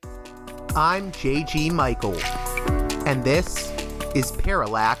I'm J.G. Michael, and this is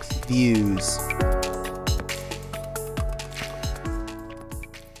Parallax Views.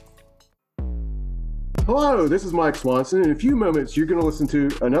 Hello, this is Mike Swanson. In a few moments, you're going to listen to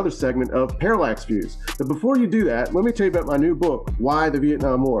another segment of Parallax Views. But before you do that, let me tell you about my new book, Why the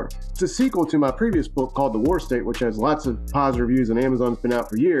Vietnam War. It's a sequel to my previous book called The War State, which has lots of positive reviews on Amazon. It's been out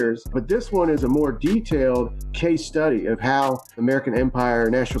for years. But this one is a more detailed case study of how American empire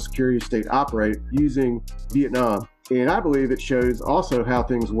and national security state operate using Vietnam. And I believe it shows also how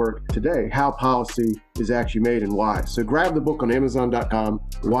things work today, how policy is actually made and why. So grab the book on Amazon.com,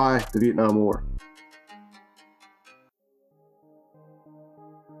 Why the Vietnam War.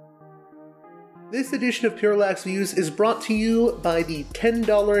 This edition of Parallax Views is brought to you by the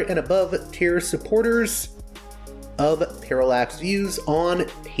 $10 and above tier supporters of Parallax Views on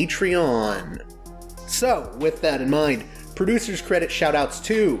Patreon. So, with that in mind, producers credit shoutouts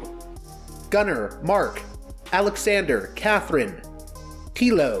to Gunnar, Mark, Alexander, Catherine,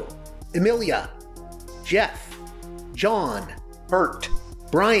 Tilo, Emilia, Jeff, John, Bert,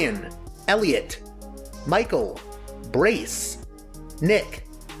 Brian, Elliot, Michael, Brace, Nick,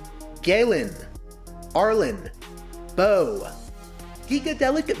 Galen, Arlen, Bo,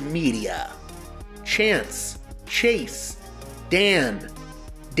 Geekadelic Media, Chance, Chase, Dan,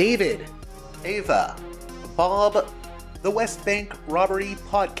 David, Ava, Bob, The West Bank Robbery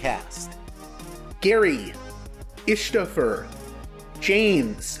Podcast, Gary, Ishtofer,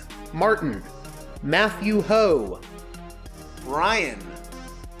 James, Martin, Matthew Ho, Brian,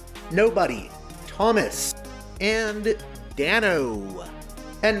 Nobody, Thomas, and Dano.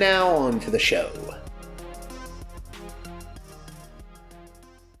 And now on to the show.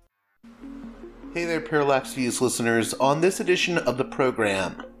 Hey there, Parallax Views listeners. On this edition of the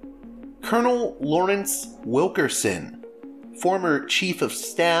program, Colonel Lawrence Wilkerson, former Chief of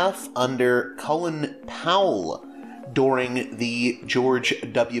Staff under Colin Powell during the George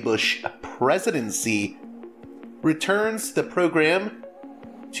W. Bush presidency, returns to the program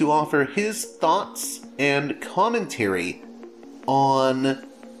to offer his thoughts and commentary on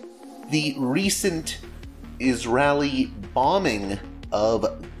the recent Israeli bombing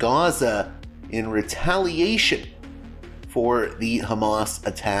of Gaza in retaliation for the Hamas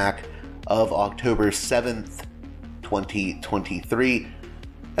attack of October 7th, 2023,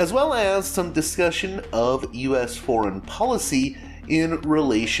 as well as some discussion of U.S. foreign policy in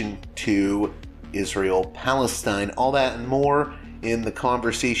relation to Israel-Palestine. All that and more in the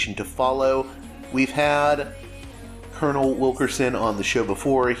conversation to follow. We've had Colonel Wilkerson on the show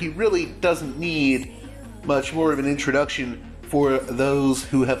before. He really doesn't need much more of an introduction for those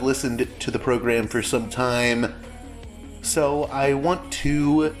who have listened to the program for some time. So I want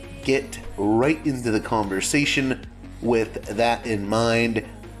to get right into the conversation with that in mind.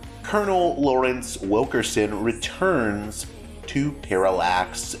 Colonel Lawrence Wilkerson returns to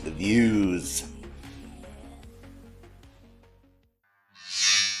Parallax Views.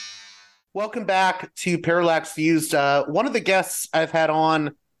 Welcome back to Parallax Views. One of the guests I've had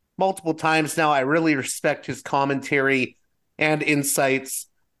on multiple times now, I really respect his commentary and insights.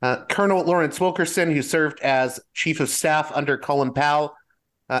 Colonel Lawrence Wilkerson, who served as Chief of Staff under Colin Powell.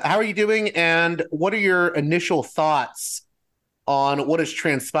 How are you doing, and what are your initial thoughts on what has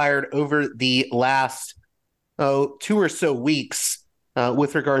transpired over the last 2 or so weeks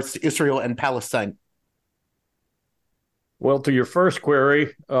with regards to Israel and Palestine? Well, to your first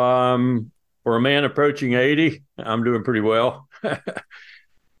query, for a man approaching 80, I'm doing pretty well.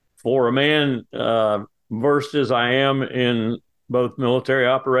 For a man versed as I am in both military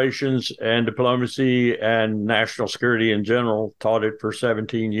operations and diplomacy and national security in general, taught it for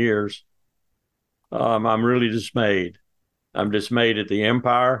 17 years, I'm really dismayed. I'm dismayed at the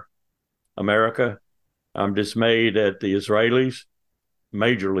empire, America. I'm dismayed at the Israelis,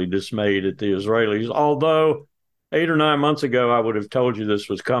 majorly dismayed at the Israelis, although 8 or 9 months ago, I would have told you this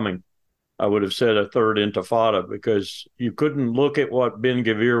was coming. I would have said a third intifada, because you couldn't look at what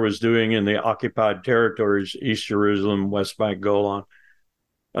Ben-Gvir was doing in the occupied territories, East Jerusalem, West Bank, Golan,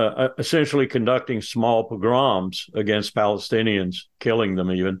 essentially conducting small pogroms against Palestinians, killing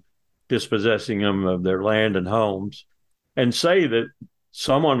them even, dispossessing them of their land and homes, and say that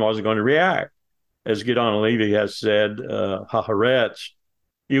someone wasn't going to react. As Gideon Levy has said, Haaretz,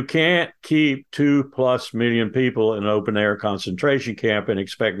 you can't keep 2+ million people in an open-air concentration camp and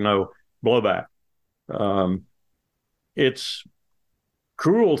expect no blowback. It's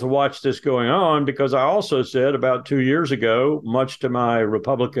cruel to watch this going on, because I also said about 2 years ago, much to my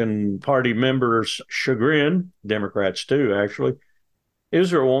Republican Party members' chagrin, Democrats too, actually,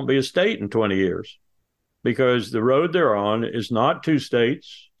 Israel won't be a state in 20 years, because the road they're on is not 2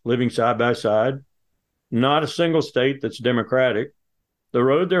 states. living side by side, not a single state that's democratic. The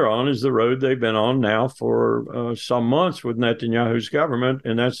road they're on is the road they've been on now for some months with Netanyahu's government,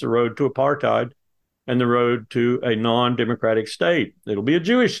 and that's the road to apartheid and the road to a non-democratic state. It'll be a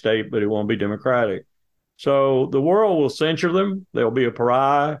Jewish state, but it won't be democratic. So the world will censure them. They'll be a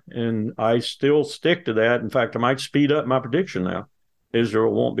pariah, and I still stick to that. In fact, I might speed up my prediction now.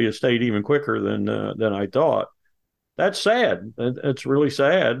 Israel won't be a state even quicker than I thought. That's sad. It's really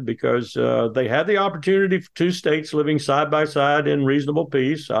sad because they had the opportunity for two states living side by side in reasonable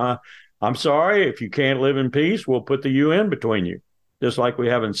peace. I'm sorry, if you can't live in peace, we'll put the UN between you, just like we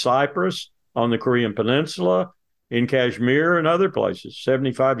have in Cyprus, on the Korean Peninsula, in Kashmir, and other places.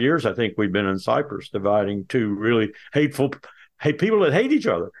 75 years, I think, we've been in Cyprus, dividing two really hateful people that hate each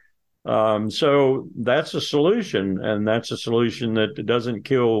other. So that's a solution, and that's a solution that doesn't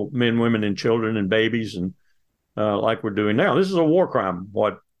kill men, women, and children and babies and like we're doing now. This is a war crime,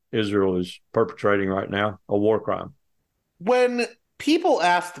 what Israel is perpetrating right now, a war crime. When people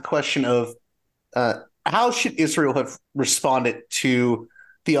ask the question of how should Israel have responded to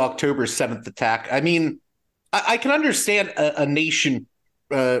the October 7th attack, I mean, I can understand a nation,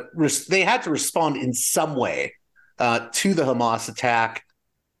 they had to respond in some way to the Hamas attack.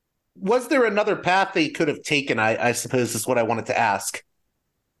 Was there another path they could have taken, I suppose is what I wanted to ask.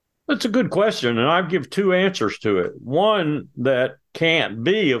 That's a good question, and I'll give two answers to it. One that can't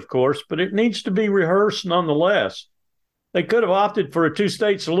be, of course, but it needs to be rehearsed nonetheless. They could have opted for a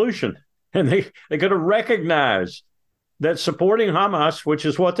two-state solution, and they could have recognized that supporting Hamas, which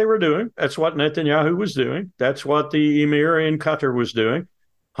is what they were doing, that's what Netanyahu was doing, that's what the emir in Qatar was doing,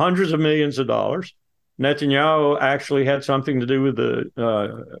 hundreds of millions of dollars. Netanyahu actually had something to do with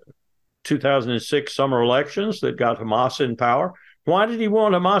the 2006 summer elections that got Hamas in power. Why did he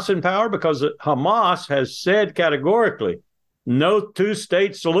want Hamas in power? Because Hamas has said categorically, no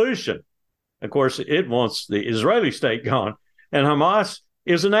two-state solution. Of course, it wants the Israeli state gone. And Hamas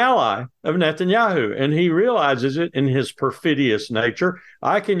is an ally of Netanyahu, and he realizes it in his perfidious nature.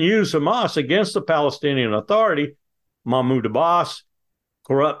 I can use Hamas against the Palestinian Authority, Mahmoud Abbas,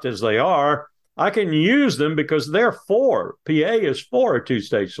 corrupt as they are. I can use them because they're for, PA is for a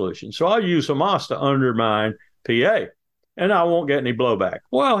two-state solution. So I'll use Hamas to undermine PA. And I won't get any blowback.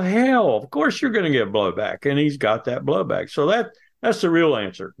 Well, hell, of course you're going to get blowback. And he's got that blowback. So that's the real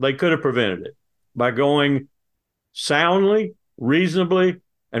answer. They could have prevented it by going soundly, reasonably,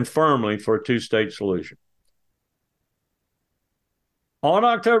 and firmly for a two-state solution. On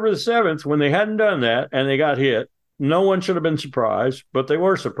October the 7th, when they hadn't done that and they got hit, no one should have been surprised, but they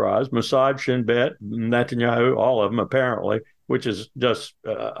were surprised. Mossad, Shin Bet, Netanyahu, all of them apparently, which is just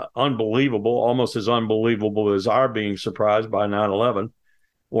unbelievable, almost as unbelievable as our being surprised by 9/11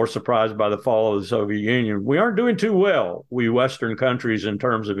 or surprised by the fall of the Soviet Union. We aren't doing too well, we Western countries, in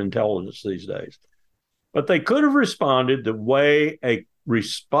terms of intelligence these days. But they could have responded the way a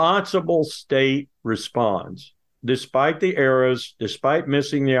responsible state responds, despite the errors, despite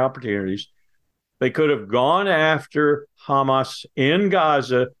missing the opportunities. They could have gone after Hamas in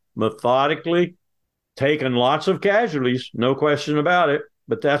Gaza methodically, taken lots of casualties, no question about it,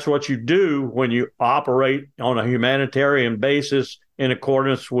 but that's what you do when you operate on a humanitarian basis in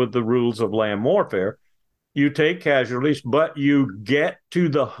accordance with the rules of land warfare. You take casualties, but you get to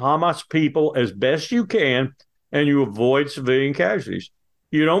the Hamas people as best you can, and you avoid civilian casualties.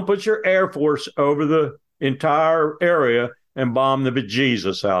 You don't put your Air Force over the entire area and bomb the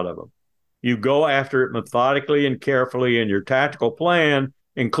bejesus out of them. You go after it methodically and carefully, and your tactical plan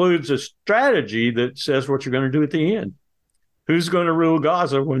includes a strategy that says what you're going to do at the end. Who's going to rule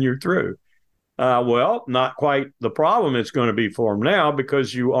Gaza when you're through? Well, not quite the problem it's going to be for them now,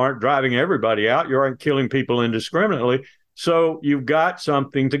 because you aren't driving everybody out. You aren't killing people indiscriminately. So you've got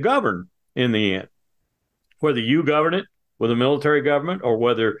something to govern in the end. Whether you govern it with a military government, or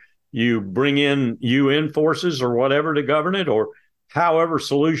whether you bring in UN forces or whatever to govern it, or however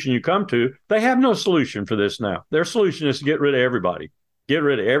solution you come to, they have no solution for this now. Their solution is to get rid of everybody. Get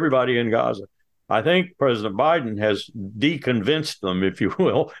rid of everybody in Gaza. I think President Biden has deconvinced them, if you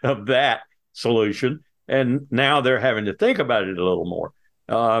will, of that solution. And now they're having to think about it a little more.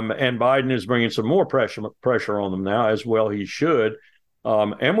 And Biden is bringing some more pressure on them now, as well he should.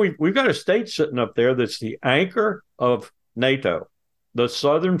 And we've got a state sitting up there that's the anchor of NATO, the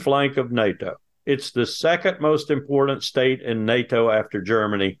southern flank of NATO. It's the second most important state in NATO after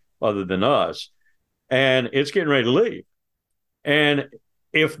Germany, other than us. And it's getting ready to leave. And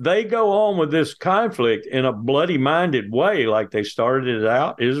if they go on with this conflict in a bloody-minded way, like they started it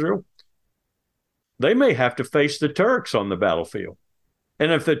out, Israel, they may have to face the Turks on the battlefield.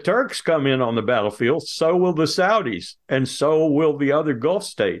 And if the Turks come in on the battlefield, so will the Saudis, and so will the other Gulf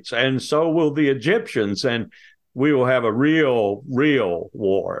states, and so will the Egyptians. And we will have a real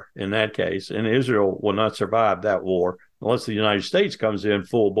war in that case. And Israel will not survive that war unless the United States comes in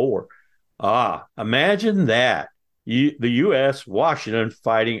full bore. Imagine that. The U.S., Washington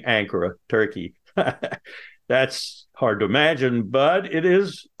fighting Ankara, Turkey. That's hard to imagine, but it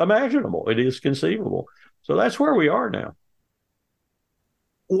is imaginable. It is conceivable. So that's where we are now.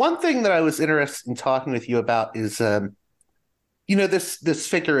 One thing that I was interested in talking with you about is, this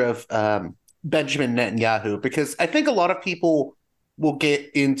figure of Benjamin Netanyahu, because I think a lot of people will get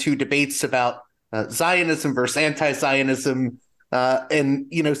into debates about Zionism versus anti-Zionism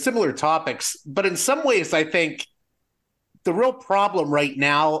and, similar topics. But in some ways, I think the real problem right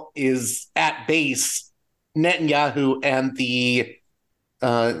now is at base Netanyahu and the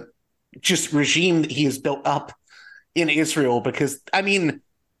just regime that he has built up in Israel, because, I mean,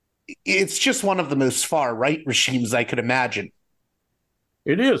 it's just one of the most far-right regimes I could imagine.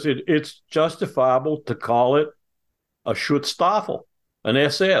 It is. It's justifiable to call it a Schutzstaffel, an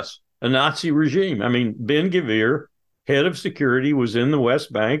SS, a Nazi regime. I mean, Ben-Gvir, head of security, was in the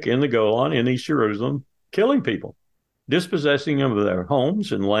West Bank, in the Golan, in East Jerusalem, killing people, dispossessing them of their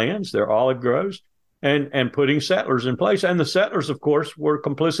homes and lands, their olive groves, and putting settlers in place. And the settlers, of course, were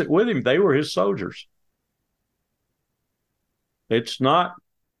complicit with him. They were his soldiers. It's not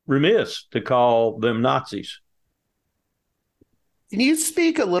remiss to call them Nazis. Can you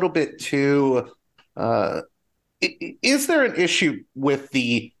speak a little bit to, is there an issue with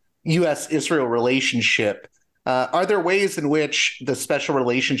the U.S.-Israel relationship? Are there ways in which the special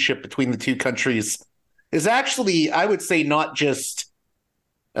relationship between the two countries is actually, I would say, not just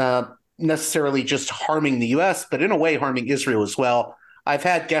necessarily just harming the U.S., but in a way harming Israel as well? I've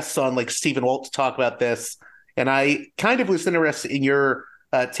had guests on like Stephen Walt to talk about this, and I kind of was interested in your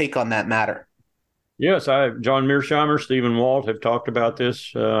take on that matter. Yes, John Mearsheimer, Stephen Walt have talked about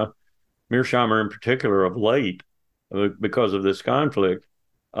this, Mearsheimer in particular of late, because of this conflict.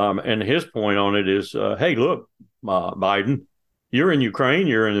 And his point on it is, hey, look, Biden, you're in Ukraine,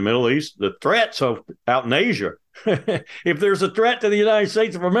 you're in the Middle East, the threat's out in Asia. If there's a threat to the United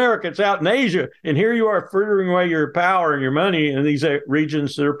States of America, it's out in Asia. And here you are frittering away your power and your money in these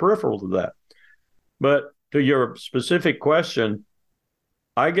regions that are peripheral to that. But to your specific question,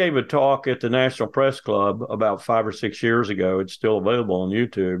 I gave a talk at the National Press Club about 5 or 6 years ago. It's still available on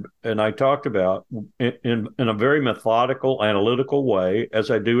YouTube. And I talked about, in a very methodical, analytical way,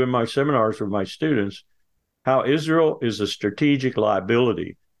 as I do in my seminars with my students, how Israel is a strategic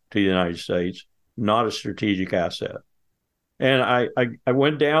liability to the United States, not a strategic asset. And I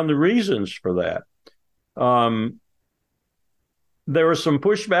went down the reasons for that. There was some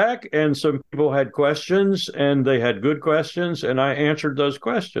pushback, and some people had questions, and they had good questions, and I answered those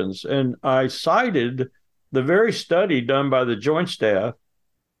questions. And I cited the very study done by the Joint Staff,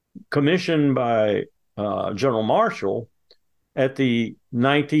 commissioned by General Marshall at the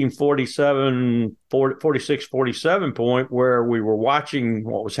 46-47 point, where we were watching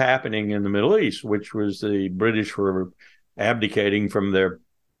what was happening in the Middle East, which was the British were abdicating from their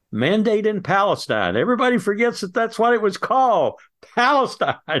mandate in Palestine. Everybody forgets that that's what it was called,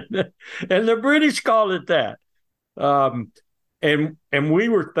 Palestine, and the British called it that. And we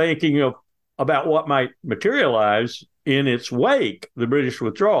were thinking about what might materialize in its wake, the British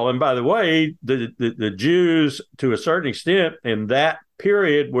withdrawal. And by the way, the Jews, to a certain extent, in that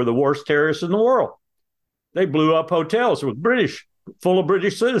period, were the worst terrorists in the world. They blew up hotels with full of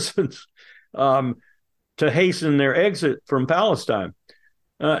British citizens, to hasten their exit from Palestine.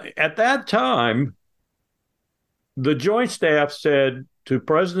 At that time, the Joint Staff said to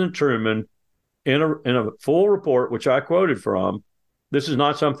President Truman in a full report, which I quoted from, this is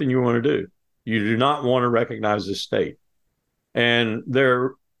not something you want to do. You do not want to recognize this state. And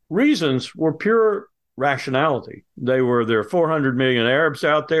their reasons were pure rationality. There are 400 million Arabs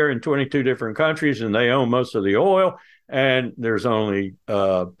out there in 22 different countries, and they own most of the oil. And there's only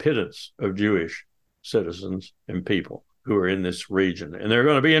pittance of Jewish citizens and people who are in this region, and they're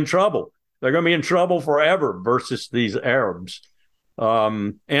going to be in trouble. They're going to be in trouble forever versus these Arabs.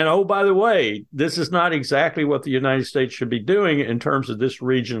 And oh, by the way, this is not exactly what the United States should be doing in terms of this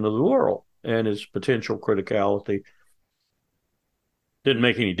region of the world and its potential criticality. Didn't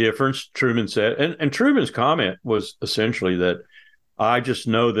make any difference, Truman said. And Truman's comment was essentially that I just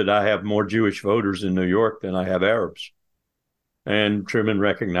know that I have more Jewish voters in New York than I have Arabs. And Truman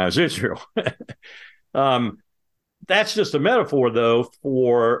recognized Israel. That's just a metaphor, though,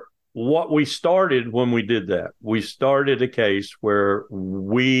 for what we started when we did that. We started a case where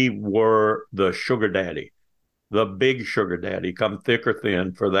we were the sugar daddy. the big sugar daddy, come thick or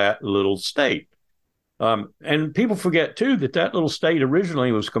thin, for that little state. And people forget, too, that that little state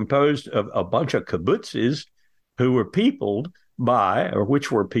originally was composed of a bunch of kibbutzes who were peopled by, or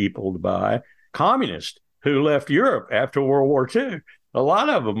which were peopled by, communists who left Europe after World War II. A lot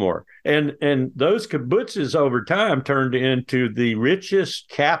of them were. And those kibbutzes over time turned into the richest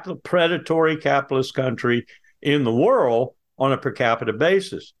predatory capitalist country in the world on a per capita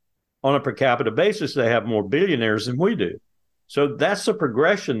basis. On a per capita basis, they have more billionaires than we do. So that's the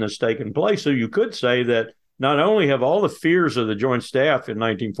progression that's taken place. So you could say that not only have all the fears of the Joint Staff in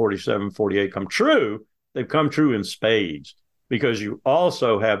 1947-48 come true, they've come true in spades, because you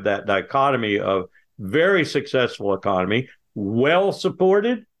also have that dichotomy of very successful economy, well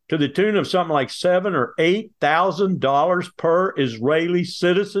supported to the tune of something like $7,000 or $8,000 per Israeli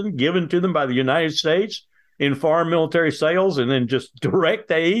citizen given to them by the United States in foreign military sales, and then just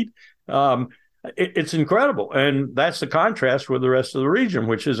direct aid. It's incredible. And that's the contrast with the rest of the region,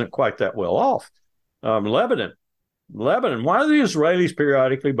 which isn't quite that well off. Lebanon. Why do the Israelis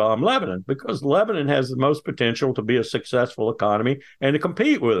periodically bomb Lebanon? Because Lebanon has the most potential to be a successful economy and to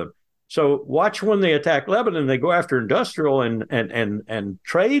compete with them. So watch when they attack Lebanon, they go after industrial and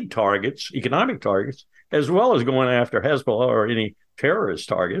trade targets, economic targets, as well as going after Hezbollah or any terrorist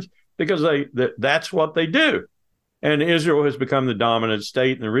targets, because that's what they do. And Israel has become the dominant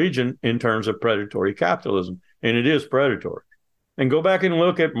state in the region in terms of predatory capitalism, and it is predatory. And go back and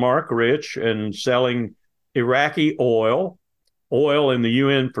look at Mark Rich and selling Iraqi oil in the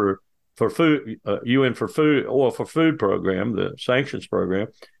UN for food oil for food program, the sanctions program.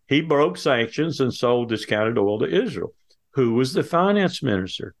 He broke sanctions and sold discounted oil to Israel. Who was the finance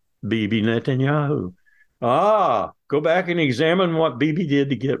minister? Bibi Netanyahu. Go back and examine what Bibi did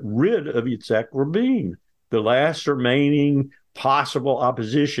to get rid of Yitzhak Rabin, the last remaining possible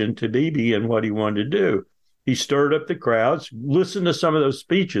opposition to Bibi and what he wanted to do. He stirred up the crowds. Listen to some of those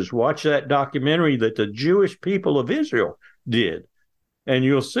speeches. Watch that documentary that the Jewish people of Israel did. And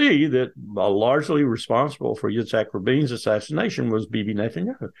you'll see that largely responsible for Yitzhak Rabin's assassination was Bibi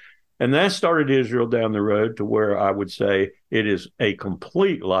Netanyahu. And that started Israel down the road to where I would say it is a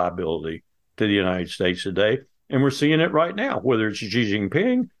complete liability to the United States today. And we're seeing it right now, whether it's Xi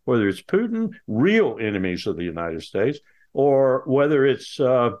Jinping, whether it's Putin, real enemies of the United States, or whether it's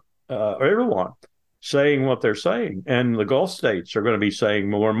Erdogan saying what they're saying. And the Gulf states are going to be saying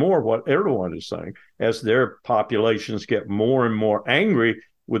more and more what Erdogan is saying as their populations get more and more angry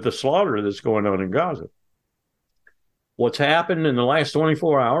with the slaughter that's going on in Gaza. What's happened in the last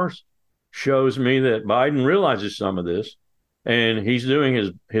 24 hours shows me that Biden realizes some of this, and he's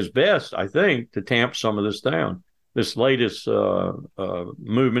doing his best, I think, to tamp some of this down. This latest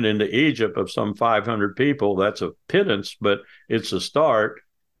movement into Egypt of some 500 people, that's a pittance, but it's a start.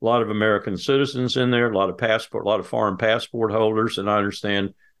 A lot of American citizens in there, a lot of foreign passport holders, and I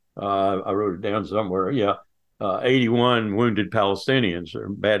understand, I wrote it down somewhere, 81 wounded Palestinians, or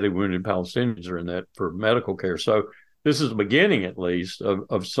badly wounded Palestinians are in that for medical care. So this is the beginning, at least,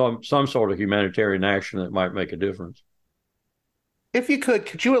 of some sort of humanitarian action that might make a difference. If you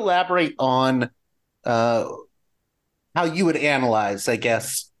could you elaborate on how you would analyze, I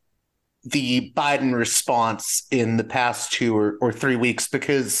guess, the Biden response in the past 2 or 3 weeks?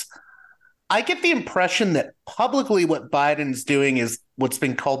 Because I get the impression that publicly what Biden's doing is what's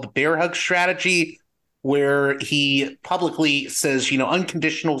been called the bear hug strategy, where he publicly says,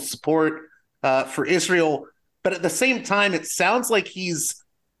 unconditional support for Israel. But at the same time, it sounds like he's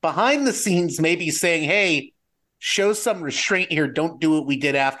behind the scenes maybe saying, hey, show some restraint here. Don't do what we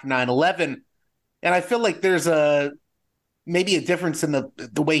did after 9/11. And I feel like there's maybe a difference in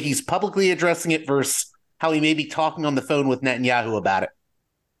the way he's publicly addressing it versus how he may be talking on the phone with Netanyahu about it.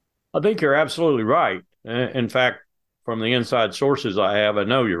 I think you're absolutely right. In fact, from the inside sources I have, I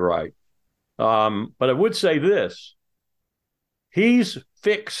know you're right. But I would say this. If he's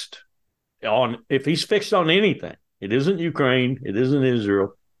fixed on anything, it isn't Ukraine, it isn't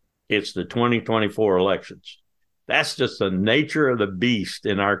Israel, it's the 2024 elections. That's just the nature of the beast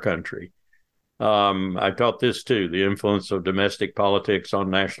in our country. I taught this too, the influence of domestic politics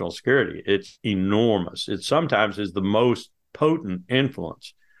on national security. It's enormous. It sometimes is the most potent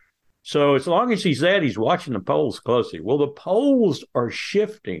influence. So as long as he's watching the polls closely. Well, the polls are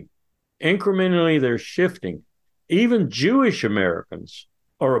shifting. Incrementally, they're shifting. Even Jewish Americans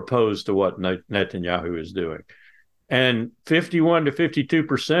are opposed to what Netanyahu is doing. And 51 to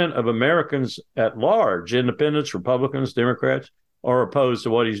 52% of Americans at large, independents, Republicans, Democrats, are opposed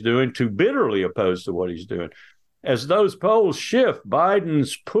to what he's doing, too bitterly opposed to what he's doing. As those polls shift,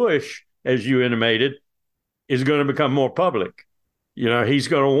 Biden's push, as you intimated, is going to become more public. he's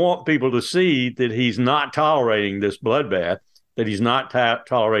going to want people to see that he's not tolerating this bloodbath, that he's not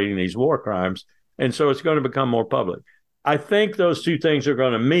tolerating these war crimes. And so it's going to become more public. I think those two things are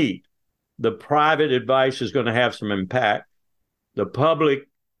going to meet. The private advice is going to have some impact. The public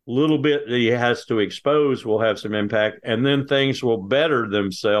little bit that he has to expose will have some impact. And then things will better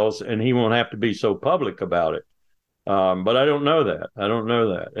themselves and he won't have to be so public about it. But I don't know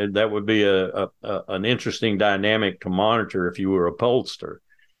that. And that would be an interesting dynamic to monitor if you were a pollster,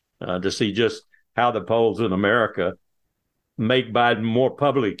 to see just how the polls in America make Biden more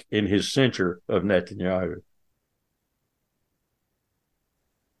public in his censure of Netanyahu.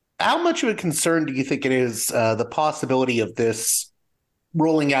 How much of a concern do you think it is, the possibility of this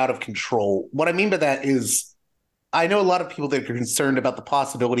rolling out of control? What I mean by that is, I know a lot of people that are concerned about the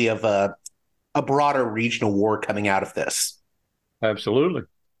possibility of a broader regional war coming out of this. Absolutely.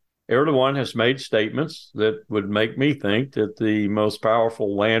 Erdogan has made statements that would make me think that the most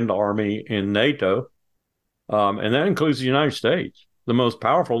powerful land army in NATO, and that includes the United States, the most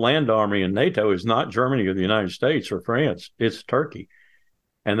powerful land army in NATO is not Germany or the United States or France, it's Turkey.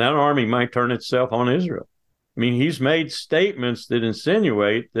 And that army might turn itself on Israel. I mean, he's made statements that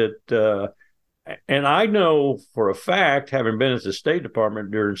insinuate that, and I know for a fact, having been at the State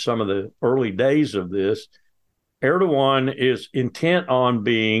Department during some of the early days of this, Erdogan is intent on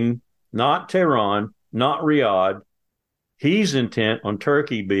being not Tehran, not Riyadh. He's intent on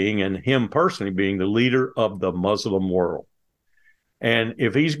Turkey being, and him personally being, the leader of the Muslim world. And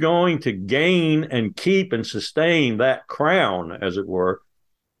if he's going to gain and keep and sustain that crown, as it were,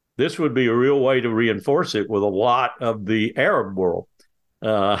 this would be a real way to reinforce it with a lot of the Arab world.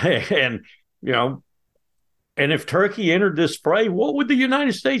 And if Turkey entered this fray, what would the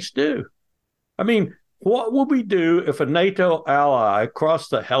United States do? I mean, what would we do if a NATO ally crossed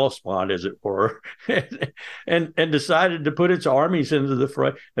the Hellespont, as it were, and decided to put its armies into the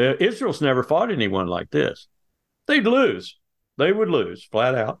fray? Israel's never fought anyone like this. They'd lose. They would lose,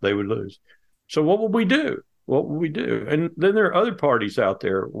 flat out. They would lose. So what would we do? What would we do? And then there are other parties out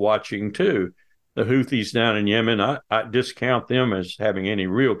there watching too. The Houthis down in Yemen, I discount them as having any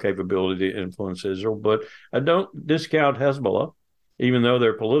real capability to influence Israel, but I don't discount Hezbollah, even though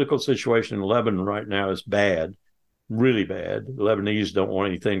their political situation in Lebanon right now is bad, really bad. The Lebanese don't want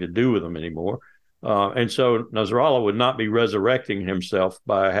anything to do with them anymore. And so Nasrallah would not be resurrecting himself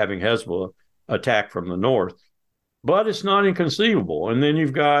by having Hezbollah attack from the north. But it's not inconceivable. And then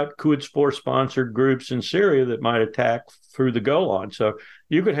you've got Quds Force-sponsored groups in Syria that might attack through the Golan. So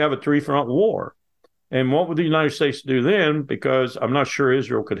you could have a three-front war. And what would the United States do then? Because I'm not sure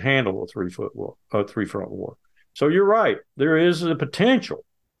Israel could handle a three-front war. So you're right. There is a potential.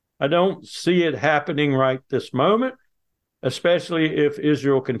 I don't see it happening right this moment, especially if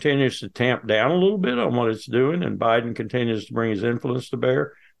Israel continues to tamp down a little bit on what it's doing and Biden continues to bring his influence to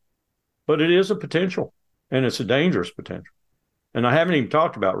bear. But it is a potential. And it's a dangerous potential. And I haven't even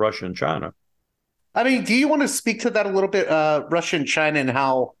talked about Russia and China. I mean, do you want to speak to that a little bit, Russia and China, and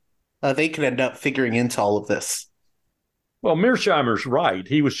how they could end up figuring into all of this? Well, Mearsheimer's right.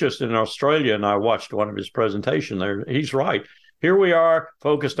 He was just in Australia, and I watched one of his presentations there. He's right. Here we are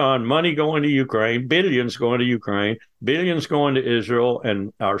focused on money going to Ukraine, billions going to Ukraine, billions going to Israel,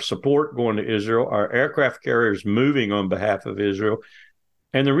 and our support going to Israel, our aircraft carriers moving on behalf of Israel,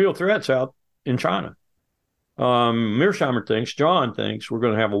 and the real threat's out in China. Mearsheimer John thinks we're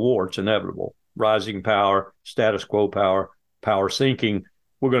going to have a war. It's inevitable. Rising power, status quo power, power sinking.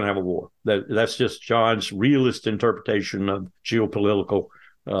 We're going to have a war. That's just John's realist interpretation of geopolitical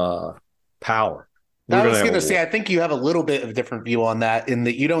power. I was going to say, I think you have a little bit of a different view on that, in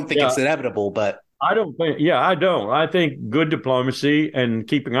that you don't think it's inevitable, but I don't. I think good diplomacy and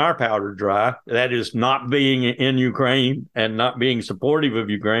keeping our powder dry, that is not being in Ukraine and not being supportive of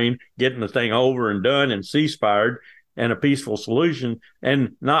Ukraine, getting the thing over and done and ceasefired and a peaceful solution,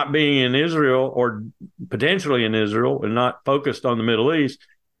 and not being in Israel or potentially in Israel and not focused on the Middle East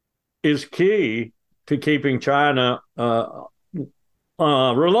is key to keeping China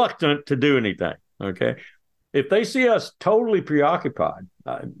reluctant to do anything. Okay. If they see us totally preoccupied,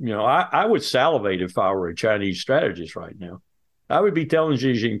 I would salivate if I were a Chinese strategist right now. I would be telling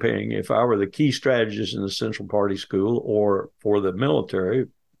Xi Jinping, if I were the key strategist in the Central Party School or for the military,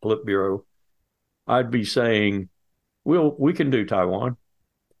 Politburo, I'd be saying, we can do Taiwan.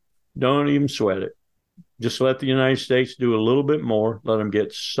 Don't even sweat it. Just let the United States do a little bit more. Let them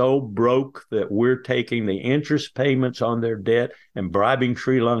get so broke that we're taking the interest payments on their debt and bribing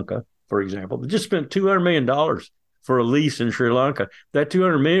Sri Lanka, for example. They just spent $200 million for a lease in Sri Lanka. That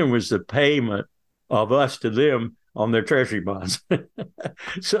 $200 million was the payment of us to them on their treasury bonds.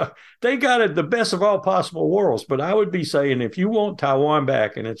 So they got it the best of all possible worlds. But I would be saying, if you want Taiwan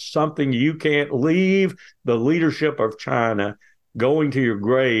back, and it's something you can't leave the leadership of China going to your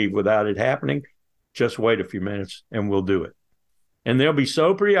grave without it happening, just wait a few minutes and we'll do it. And they'll be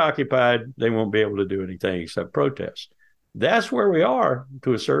so preoccupied, they won't be able to do anything except protest. That's where we are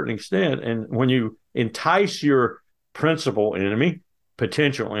to a certain extent. And when you entice your principal enemy,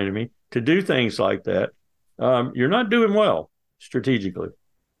 potential enemy, to do things like that, you're not doing well strategically.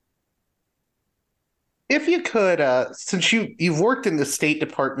 If you could, since you've worked in the State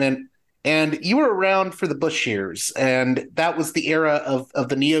Department and you were around for the Bush years, and that was the era of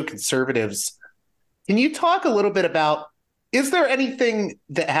the neoconservatives, can you talk a little bit about, is there anything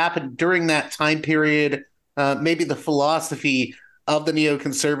that happened during that time period, maybe the philosophy of the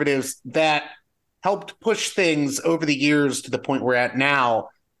neoconservatives, that helped push things over the years to the point we're at now?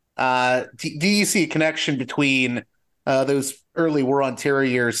 Do you see a connection between those early War on Terror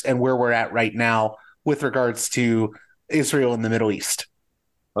years and where we're at right now with regards to Israel and the Middle East?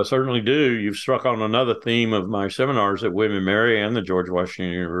 I certainly do. You've struck on another theme of my seminars at William and Mary and the George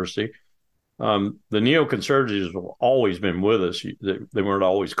Washington University. The neoconservatives have always been with us. They weren't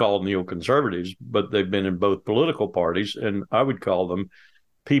always called neoconservatives, but they've been in both political parties, and I would call them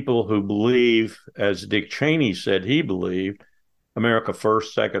people who believe, as Dick Cheney said he believed, America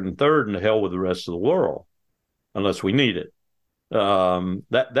first, second, and third, and to hell with the rest of the world, unless we need it.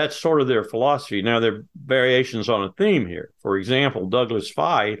 That's sort of their philosophy. Now, there are variations on a theme here. For example, Douglas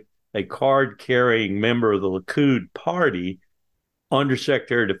Feith, a card-carrying member of the Likud Party,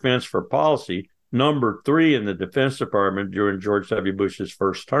 Undersecretary of Defense for Policy, number 3 in the Defense Department during George W. Bush's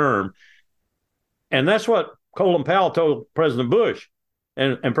first term. And that's what Colin Powell told President Bush.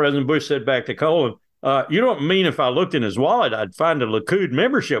 And President Bush said back to Colin, you don't mean if I looked in his wallet, I'd find a Likud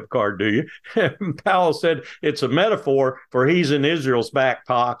membership card, do you? And Powell said it's a metaphor for he's in Israel's back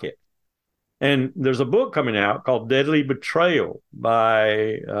pocket. And there's a book coming out called Deadly Betrayal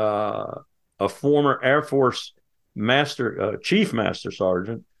by a former Air Force Chief Master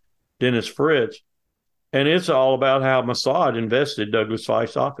Sergeant, Dennis Fritz. And it's all about how Mossad invested Douglas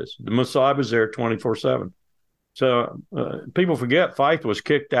Feith's office. The Mossad was there 24/7. So people forget Feith was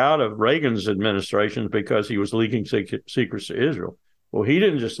kicked out of Reagan's administration because he was leaking secrets to Israel. Well, he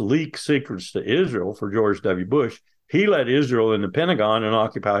didn't just leak secrets to Israel for George W. Bush. He let Israel in the Pentagon and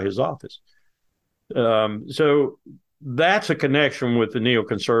occupy his office. So that's a connection with the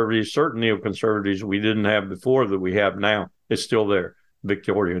neoconservatives, certain neoconservatives we didn't have before that we have now. It's still there.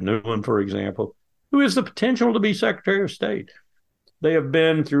 Victoria Nuland, for example, who has the potential to be Secretary of State. They have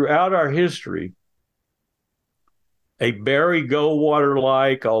been throughout our history a Barry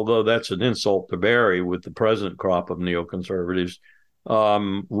Goldwater-like, although that's an insult to Barry with the present crop of neoconservatives,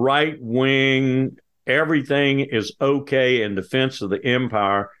 right-wing, everything is okay in defense of the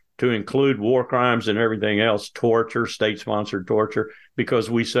empire, to include war crimes and everything else, torture, state-sponsored torture, because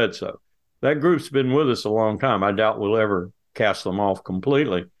we said so. That group's been with us a long time. I doubt we'll ever cast them off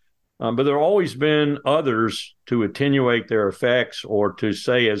completely. But there have always been others to attenuate their effects, or to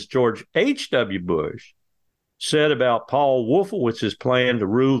say, as George H.W. Bush said about Paul Wolfowitz's plan to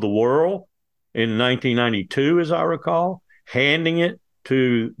rule the world in 1992, as I recall, handing it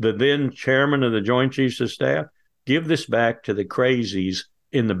to the then chairman of the Joint Chiefs of Staff, give this back to the crazies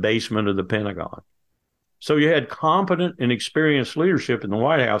in the basement of the Pentagon. So you had competent and experienced leadership in the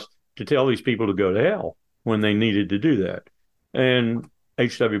White House to tell these people to go to hell when they needed to do that. And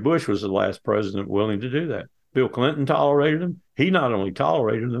H.W. Bush was the last president willing to do that. Bill Clinton tolerated them. He not only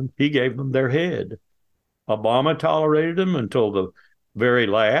tolerated them, he gave them their head. Obama tolerated them until the very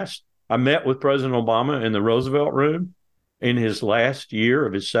last. I met with President Obama in the Roosevelt Room in his last year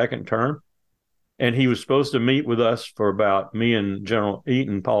of his second term. And he was supposed to meet with us for about, me and General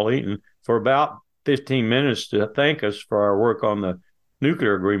Eaton, Paul Eaton, for about 15 minutes to thank us for our work on the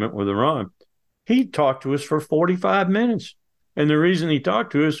nuclear agreement with Iran. He talked to us for 45 minutes. And the reason he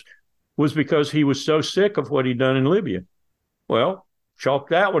talked to us was because he was so sick of what he'd done in Libya. Well, chalk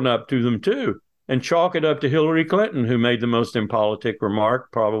that one up to them too. And chalk it up to Hillary Clinton, who made the most impolitic remark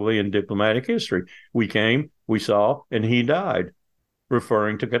probably in diplomatic history. We came, we saw, and he died,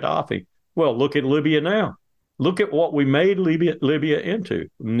 referring to Gaddafi. Well, look at Libya now. Look at what we made Libya into,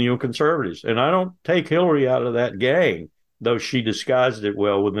 neoconservatives. And I don't take Hillary out of that gang, though she disguised it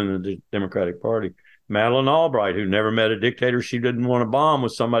well within the Democratic Party. Madeleine Albright, who never met a dictator she didn't want to bomb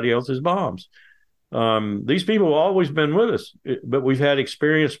with somebody else's bombs. These people have always been with us, but we've had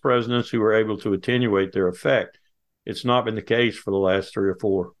experienced presidents who were able to attenuate their effect. It's not been the case for the last 3 or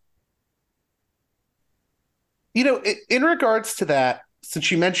 4. You know, in regards to that,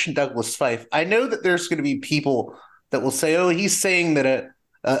 since you mentioned Douglas Feith, I know that there's going to be people that will say, oh, he's saying that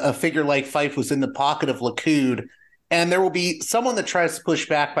a figure like Feith was in the pocket of Likud. And there will be someone that tries to push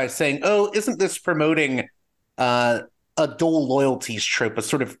back by saying, oh, isn't this promoting a dual loyalties trope, a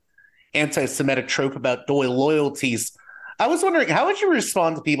sort of anti-Semitic trope about dual loyalties? I was wondering, how would you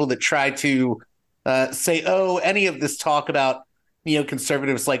respond to people that try to say, oh, any of this talk about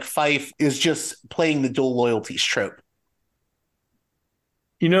neoconservatives like Feith is just playing the dual loyalties trope?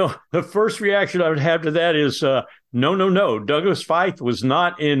 The first reaction I would have to that is, no. Douglas Feith was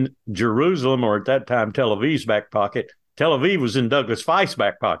not in Jerusalem, or at that time, Tel Aviv's back pocket. Tel Aviv was in Douglas Feith's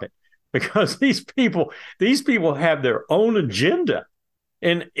back pocket, because these people have their own agenda.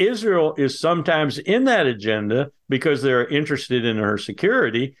 And Israel is sometimes in that agenda because they're interested in her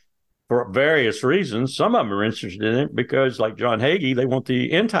security for various reasons. Some of them are interested in it because, like John Hagee, they want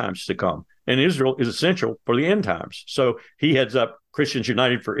the end times to come. And Israel is essential for the end times. So he heads up Christians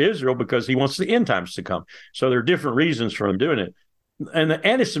United for Israel because he wants the end times to come. So there are different reasons for him doing it. And the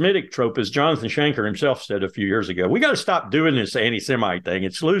anti-Semitic trope, as Jonathan Shanker himself said a few years ago, we got to stop doing this anti-Semite thing.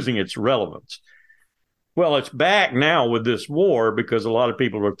 It's losing its relevance. Well, it's back now with this war because a lot of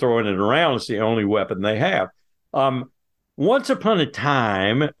people are throwing it around. It's the only weapon they have. Once upon a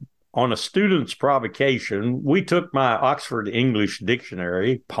time, on a student's provocation, we took my Oxford English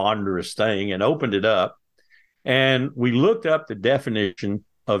dictionary, ponderous thing, and opened it up. And we looked up the definition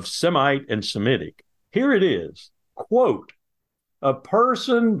of Semite and Semitic. Here it is, quote, a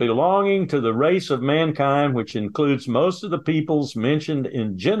person belonging to the race of mankind, which includes most of the peoples mentioned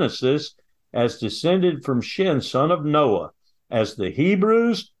in Genesis as descended from Shem, son of Noah, as the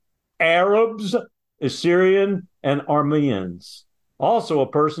Hebrews, Arabs, Assyrian, and Armenians. Also a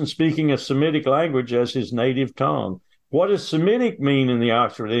person speaking a Semitic language as his native tongue. What does Semitic mean in the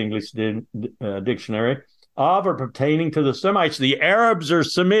Oxford English dictionary? Of or pertaining to the Semites. The Arabs are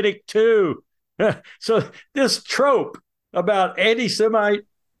Semitic too. So this trope about anti-Semite,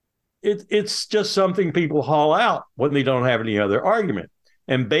 it's just something people haul out when they don't have any other argument.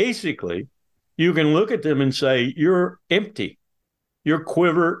 And basically, you can look at them and say, you're empty. Your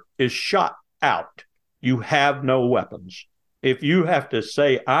quiver is shot out. You have no weapons. If you have to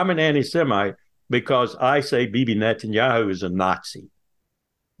say, I'm an anti-Semite because I say Bibi Netanyahu is a Nazi,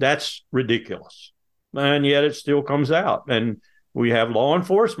 that's ridiculous. And yet it still comes out. And we have law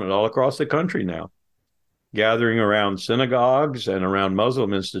enforcement all across the country now, gathering around synagogues and around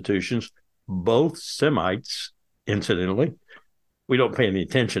Muslim institutions, both Semites, incidentally. We don't pay any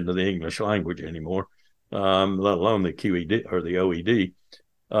attention to the English language anymore, let alone the QED or the OED.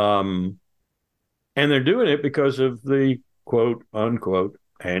 And they're doing it because of the quote unquote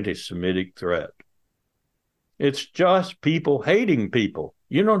anti-Semitic threat. It's just people hating people.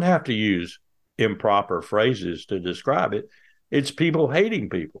 You don't have to use improper phrases to describe it. It's people hating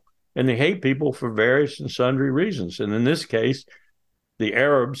people. And they hate people for various and sundry reasons. And in this case, the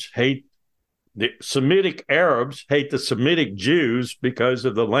Semitic Arabs hate the Semitic Jews because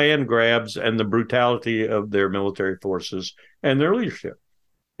of the land grabs and the brutality of their military forces and their leadership.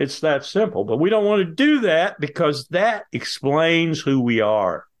 It's that simple. But we don't want to do that because that explains who we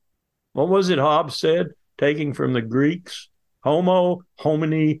are. What was it Hobbes said, taking from the Greeks? Homo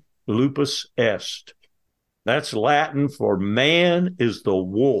homini lupus est. That's Latin for man is the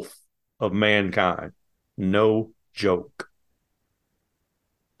wolf of mankind. No joke.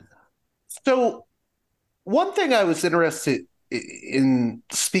 So one thing I was interested in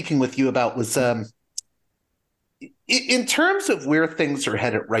speaking with you about was in terms of where things are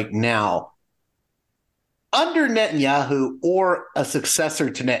headed right now, under Netanyahu or a successor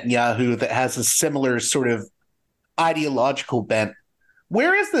to Netanyahu that has a similar sort of ideological bent,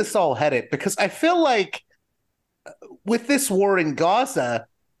 where is this all headed? Because I feel like with this war in Gaza,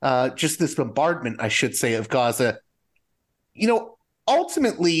 just this bombardment, I should say, of Gaza,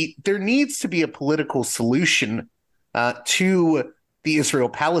 ultimately there needs to be a political solution to the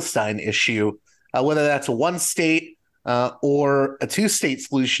Israel-Palestine issue, whether that's a one-state or a two-state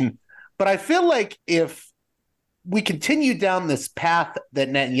solution. But I feel like if we continue down this path that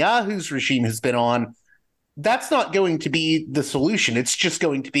Netanyahu's regime has been on, that's not going to be the solution. It's just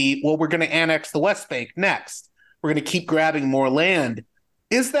going to be, well, we're going to annex the West Bank next. We're going to keep grabbing more land.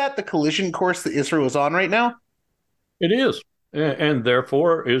 Is that the collision course that Israel is on right now? It is. And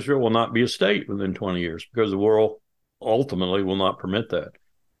therefore, Israel will not be a state within 20 years because the world ultimately will not permit that.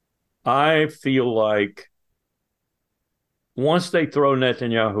 I feel like once they throw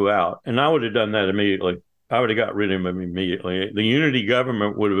Netanyahu out, and I would have done that immediately, I would have got rid of him immediately. The unity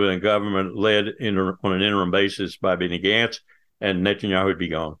government would have been a government led on an interim basis by Benny Gantz, and Netanyahu would be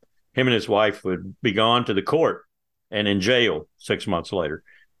gone. Him and his wife would be gone to the court. and in jail 6 months later.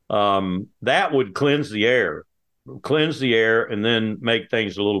 That would cleanse the air, and then make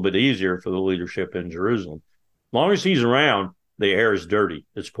things a little bit easier for the leadership in Jerusalem. As long as he's around, the air is dirty,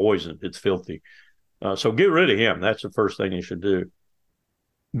 it's poisoned, it's filthy. So get rid of him. That's the first thing you should do.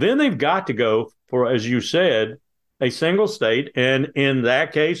 Then they've got to go for, as you said, a single state. And in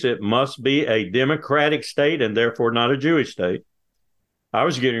that case, it must be a democratic state and therefore not a Jewish state. I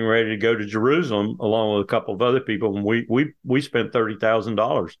was getting ready to go to Jerusalem along with a couple of other people, and we spent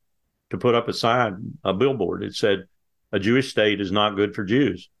 $30,000 to put up a sign, a billboard. It said, "A Jewish state is not good for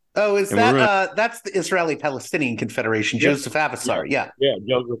Jews." Oh, is that that's the Israeli-Palestinian Confederation, yeah. Joseph Avazar? Yeah,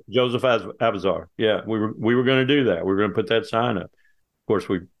 Joseph Avazar. Yeah, we were going to do that. We were going to put that sign up. Of course,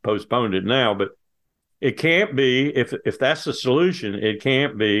 we postponed it now, but it can't be, if that's the solution, it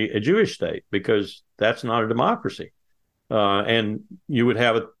can't be a Jewish state, because that's not a democracy. And you would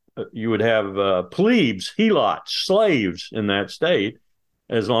have plebes, helots, slaves in that state,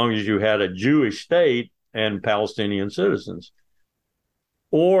 as long as you had a Jewish state and Palestinian citizens.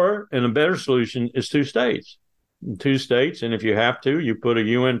 Or, and a better solution is two states. And if you have to, you put a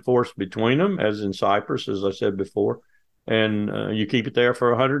UN force between them, as in Cyprus, as I said before, and you keep it there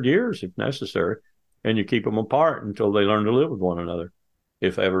for 100 years if necessary, and you keep them apart until they learn to live with one another,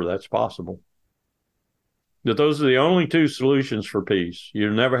 if ever that's possible. But those are the only two solutions for peace. You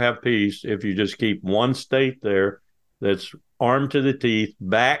never have peace if you just keep one state there that's armed to the teeth,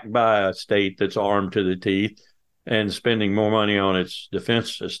 backed by a state that's armed to the teeth, and spending more money on its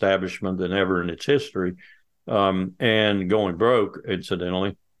defense establishment than ever in its history, and going broke,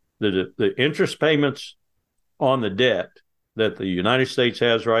 incidentally. The interest payments on the debt that the United States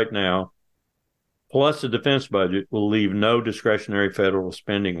has right now, plus the defense budget, will leave no discretionary federal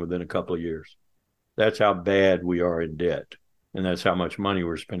spending within a couple of years. That's how bad we are in debt, and that's how much money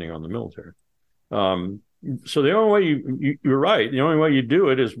we're spending on the military. So the only way you're right, the only way you do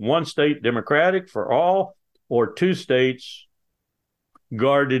it is one state democratic for all, or two states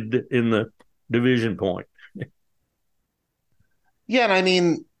guarded in the division point. Yeah,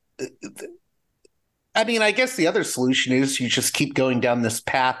 and I guess the other solution is you just keep going down this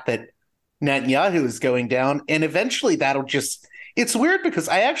path that Netanyahu is going down, and eventually that'll just... It's weird because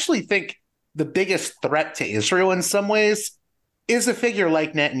I actually think the biggest threat to Israel in some ways is a figure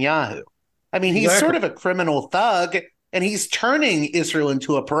like Netanyahu. I mean, he's sort of a criminal thug, and he's turning Israel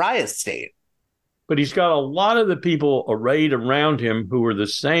into a pariah state. But he's got a lot of the people arrayed around him who are the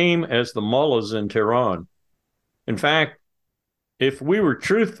same as the mullahs in Tehran. In fact, if we were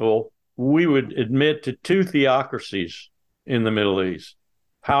truthful, we would admit to two theocracies in the Middle East,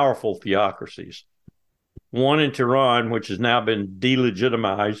 powerful theocracies. One in Tehran, which has now been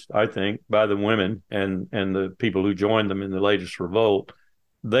delegitimized, I think, by the women and the people who joined them in the latest revolt.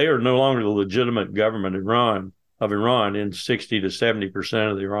 They are no longer the legitimate government of Iran in 60 to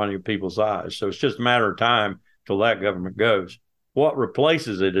 70% of the Iranian people's eyes. So it's just a matter of time till that government goes. What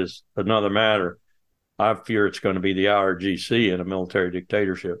replaces it is another matter. I fear it's going to be the IRGC in a military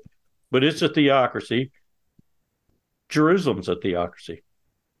dictatorship. But it's a theocracy. Jerusalem's a theocracy.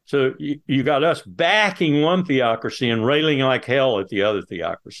 So you got us backing one theocracy and railing like hell at the other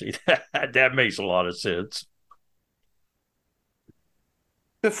theocracy. That makes a lot of sense.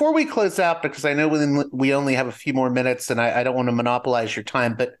 Before we close out, because I know we only have a few more minutes and I don't want to monopolize your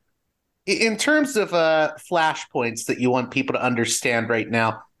time, but in terms of flashpoints that you want people to understand right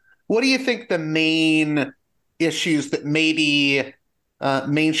now, what do you think the main issues that maybe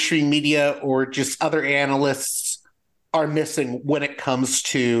mainstream media or just other analysts are missing when it comes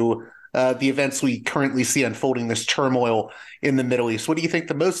to the events we currently see unfolding, this turmoil in the Middle East? What do you think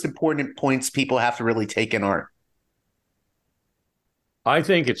the most important points people have to really take in are? I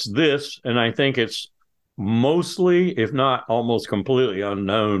think it's this, and I think it's mostly, if not almost completely,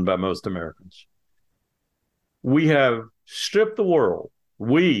 unknown by most Americans. We have stripped the world,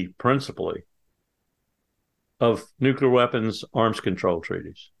 we principally, of nuclear weapons arms control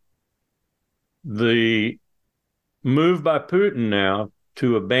treaties. The move by Putin now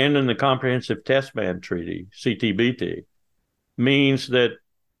to abandon the Comprehensive Test Ban Treaty, CTBT, means that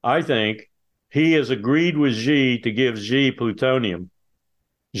I think he has agreed with Xi to give Xi plutonium.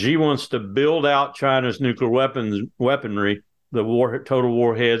 Xi wants to build out China's nuclear weaponry, the total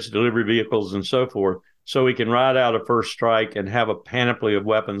warheads, delivery vehicles, and so forth, so he can ride out a first strike and have a panoply of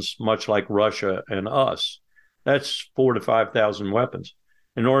weapons, much like Russia and us. That's 4,000 to 5,000 weapons.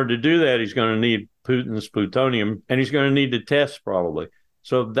 In order to do that, he's going to need Putin's plutonium, and he's going to need to test probably.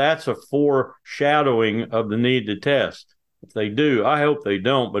 So that's a foreshadowing of the need to test. If they do, I hope they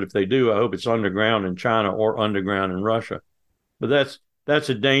don't, but if they do, I hope it's underground in China or underground in Russia. But that's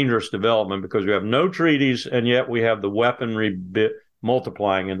a dangerous development because we have no treaties, and yet we have the weaponry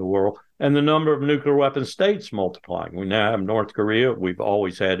multiplying in the world, and the number of nuclear weapon states multiplying. We now have North Korea. We've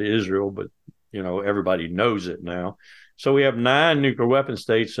always had Israel, but everybody knows it now. So we have 9 nuclear weapon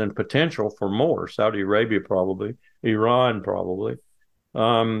states and potential for more. Saudi Arabia probably, Iran probably.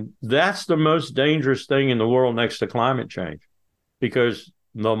 That's the most dangerous thing in the world next to climate change, because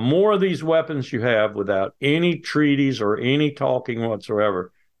the more of these weapons you have without any treaties or any talking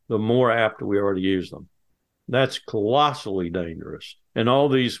whatsoever, the more apt we are to use them. That's colossally dangerous. And all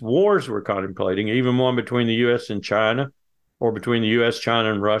these wars we're contemplating, even one between the U.S. and China, or between the U.S.,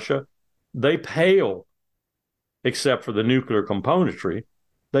 China, and Russia, they pale, except for the nuclear componentry,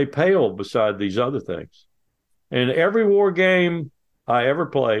 they pale beside these other things. And every war game I ever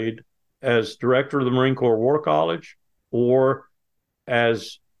played as director of the Marine Corps War College or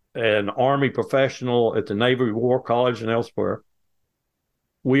as an Army professional at the Navy War College and elsewhere,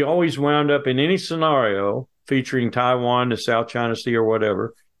 we always wound up in any scenario featuring Taiwan, the South China Sea or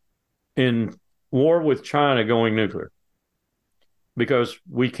whatever, in war with China going nuclear, because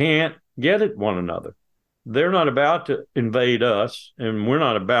we can't get at one another. They're not about to invade us, and we're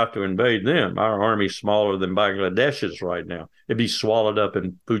not about to invade them. Our army's smaller than Bangladesh's right now. It'd be swallowed up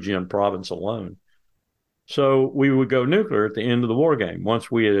in Fujian province alone. So we would go nuclear at the end of the war game. Once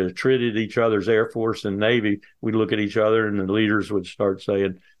we had attrited each other's Air Force and Navy, we'd look at each other and the leaders would start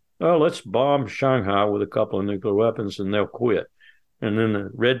saying, oh, let's bomb Shanghai with a couple of nuclear weapons and they'll quit. And then the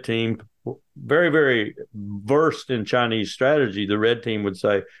red team, very, very versed in Chinese strategy, the red team would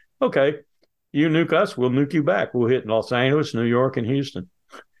say, okay, you nuke us, we'll nuke you back. We'll hit Los Angeles, New York, and Houston.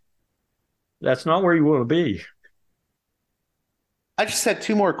 That's not where you want to be. I just had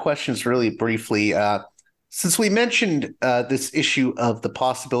 2 more questions really briefly. Since we mentioned this issue of the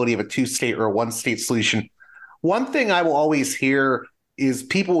possibility of a 2-state or a 1-state solution, one thing I will always hear is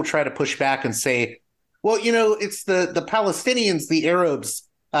people will try to push back and say, well, it's the Palestinians, the Arabs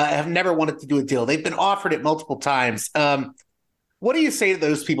have never wanted to do a deal. They've been offered it multiple times. What do you say to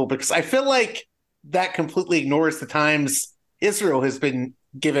those people? Because I feel like that completely ignores the times Israel has been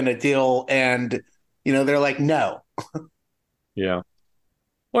given a deal and, they're like, no. Yeah.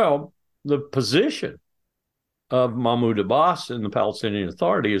 Well, the position of Mahmoud Abbas and the Palestinian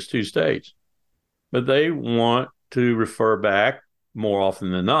Authority is 2 states, but they want to refer back more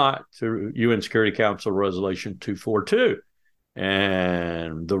often than not to UN Security Council Resolution 242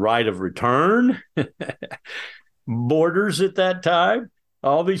 and the right of return, borders at that time,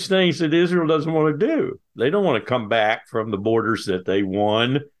 all these things that Israel doesn't want to do. They don't want to come back from the borders that they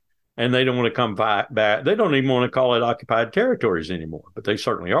won, and they don't want to come back. They don't even want to call it occupied territories anymore, but they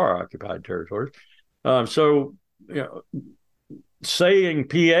certainly are occupied territories. So, saying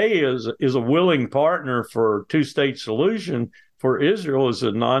PA is a willing partner for 2-state solution for Israel is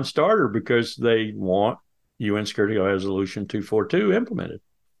a non-starter because they want UN Security Resolution 242 implemented.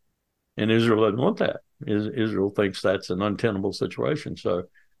 And Israel doesn't want that. Israel thinks that's an untenable situation. So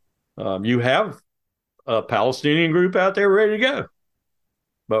you have a Palestinian group out there ready to go,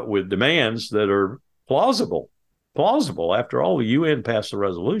 but with demands that are plausible. After all, the UN passed a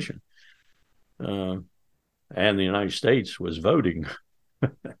resolution. And the United States was voting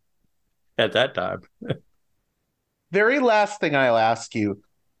at that time. Very last thing I'll ask you,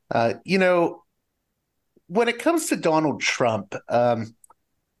 when it comes to Donald Trump,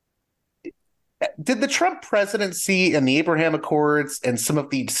 did the Trump presidency and the Abraham Accords and some of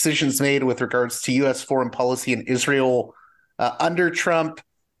the decisions made with regards to U.S. foreign policy in Israel under Trump,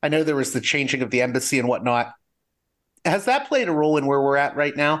 I know there was the changing of the embassy and whatnot, has that played a role in where we're at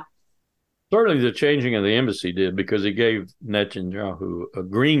right now? Certainly the changing of the embassy did, because it gave Netanyahu a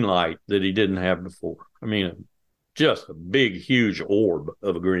green light that he didn't have before. I mean, just a big, huge orb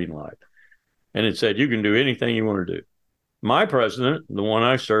of a green light. And it said, you can do anything you want to do. My president, the one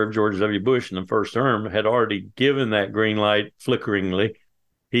I served, George W. Bush, in the first term, had already given that green light flickeringly.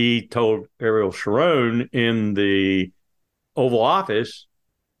 He told Ariel Sharon in the Oval Office,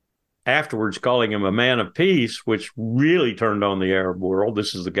 afterwards calling him a man of peace, which really turned on the Arab world.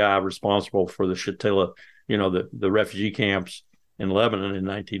 This is the guy responsible for the Shatila, the refugee camps in Lebanon in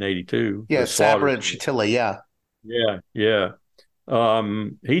 1982. Yeah, Sabra and Shatila, yeah. Yeah.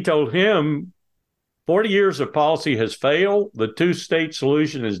 He told him 40 years of policy has failed. The 2-state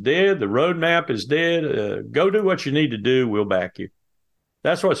solution is dead. The roadmap is dead. Go do what you need to do. We'll back you.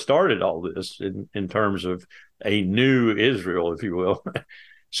 That's what started all this in terms of a new Israel, if you will.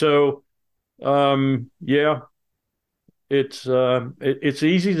 So, it's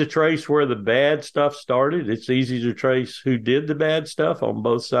easy to trace where the bad stuff started. It's easy to trace who did the bad stuff on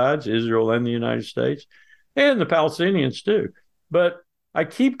both sides, Israel and the United States, and the Palestinians too. But I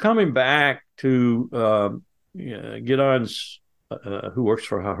keep coming back to Gideon's, who works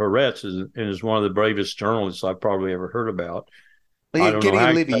for Haaretz and is one of the bravest journalists I've probably ever heard about. Well,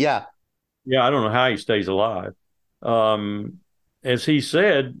 Gideon Levy, yeah. Yeah, I don't know how he stays alive. As he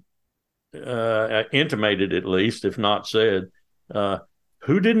said, intimated at least, if not said,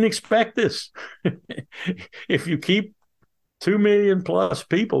 who didn't expect this? If you keep 2 million plus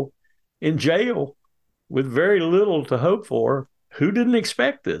people in jail with very little to hope for, who didn't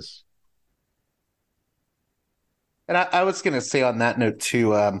expect this? And I was going to say on that note,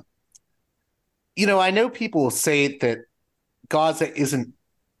 too, I know people say that Gaza isn't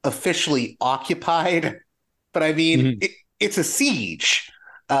officially occupied, but I mean, it's a siege.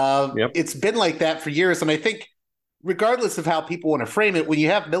 It's been like that for years. And I think regardless of how people want to frame it, when you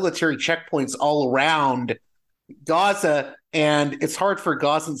have military checkpoints all around Gaza and it's hard for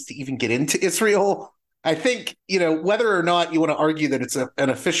Gazans to even get into Israel, I think, whether or not you want to argue that it's an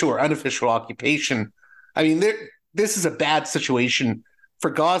official or unofficial occupation, I mean, this is a bad situation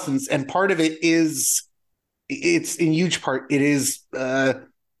for Gazans. And part of it is, it's in huge part, it is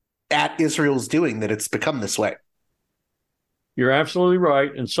at Israel's doing that it's become this way. You're absolutely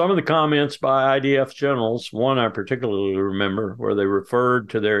right. And some of the comments by IDF generals, one I particularly remember, where they referred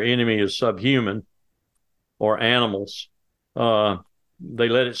to their enemy as subhuman or animals, they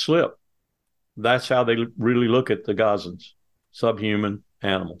let it slip. That's how they really look at the Gazans, subhuman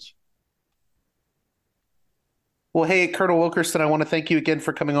animals. Well, hey, Colonel Wilkerson, I want to thank you again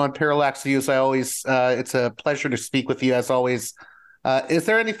for coming on Parallax Views. It's a pleasure to speak with you as always. Is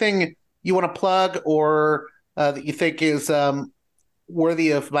there anything you want to plug or that you think is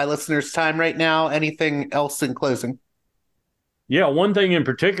worthy of my listeners' time right now? Anything else in closing? Yeah, one thing in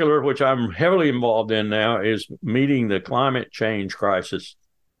particular, which I'm heavily involved in now, is meeting the climate change crisis.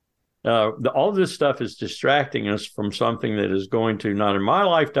 All this stuff is distracting us from something that is going to, not in my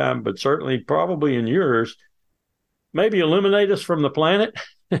lifetime, but certainly probably in yours, maybe eliminate us from the planet.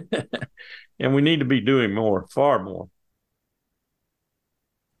 And we need to be doing more, far more.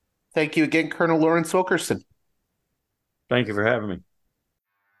 Thank you again, Colonel Lawrence Wilkerson. Thank you for having me.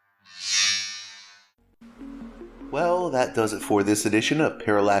 Well, that does it for this edition of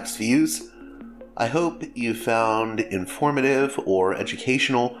Parallax Views. I hope you found informative or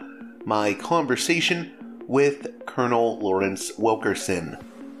educational my conversation with Colonel Lawrence Wilkerson.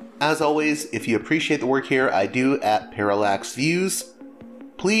 As always, if you appreciate the work here I do at Parallax Views,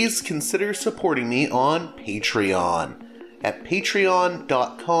 please consider supporting me on Patreon at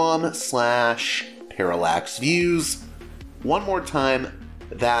patreon.com/parallaxviews. One more time,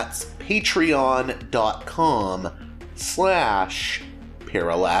 that's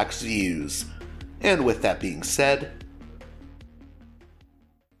patreon.com/parallaxviews. And with that being said,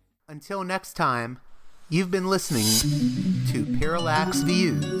 until next time, you've been listening to Parallax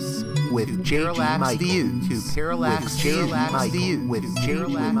Views with Parallax Views to Parallax Views with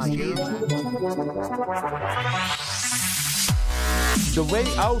Parallax Views. The way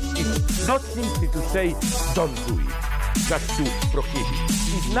out is not simply to say, don't do it, just to prohibit.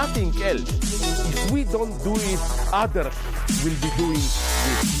 If nothing else, if we don't do it, others will be doing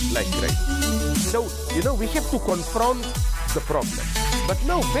it like crazy. So, we have to confront the problem. But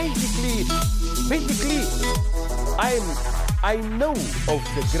no, basically, I know of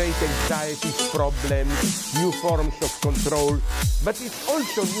the great anxieties, problems, new forms of control, but it's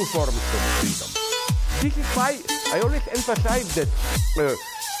also new forms of freedom. This is why I always emphasize that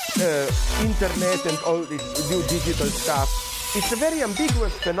internet and all this new digital stuff, it's a very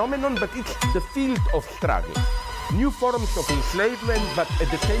ambiguous phenomenon, but it's the field of struggle. New forms of enslavement, but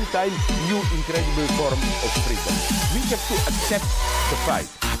at the same time, new incredible forms of freedom. We have to accept the fight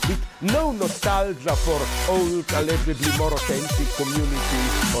with no nostalgia for old, allegedly more authentic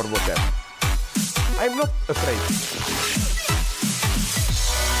communities or whatever. I'm not afraid.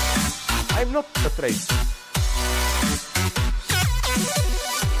 I'm not afraid.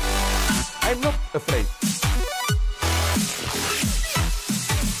 I'm not afraid.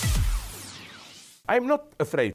 I'm not afraid.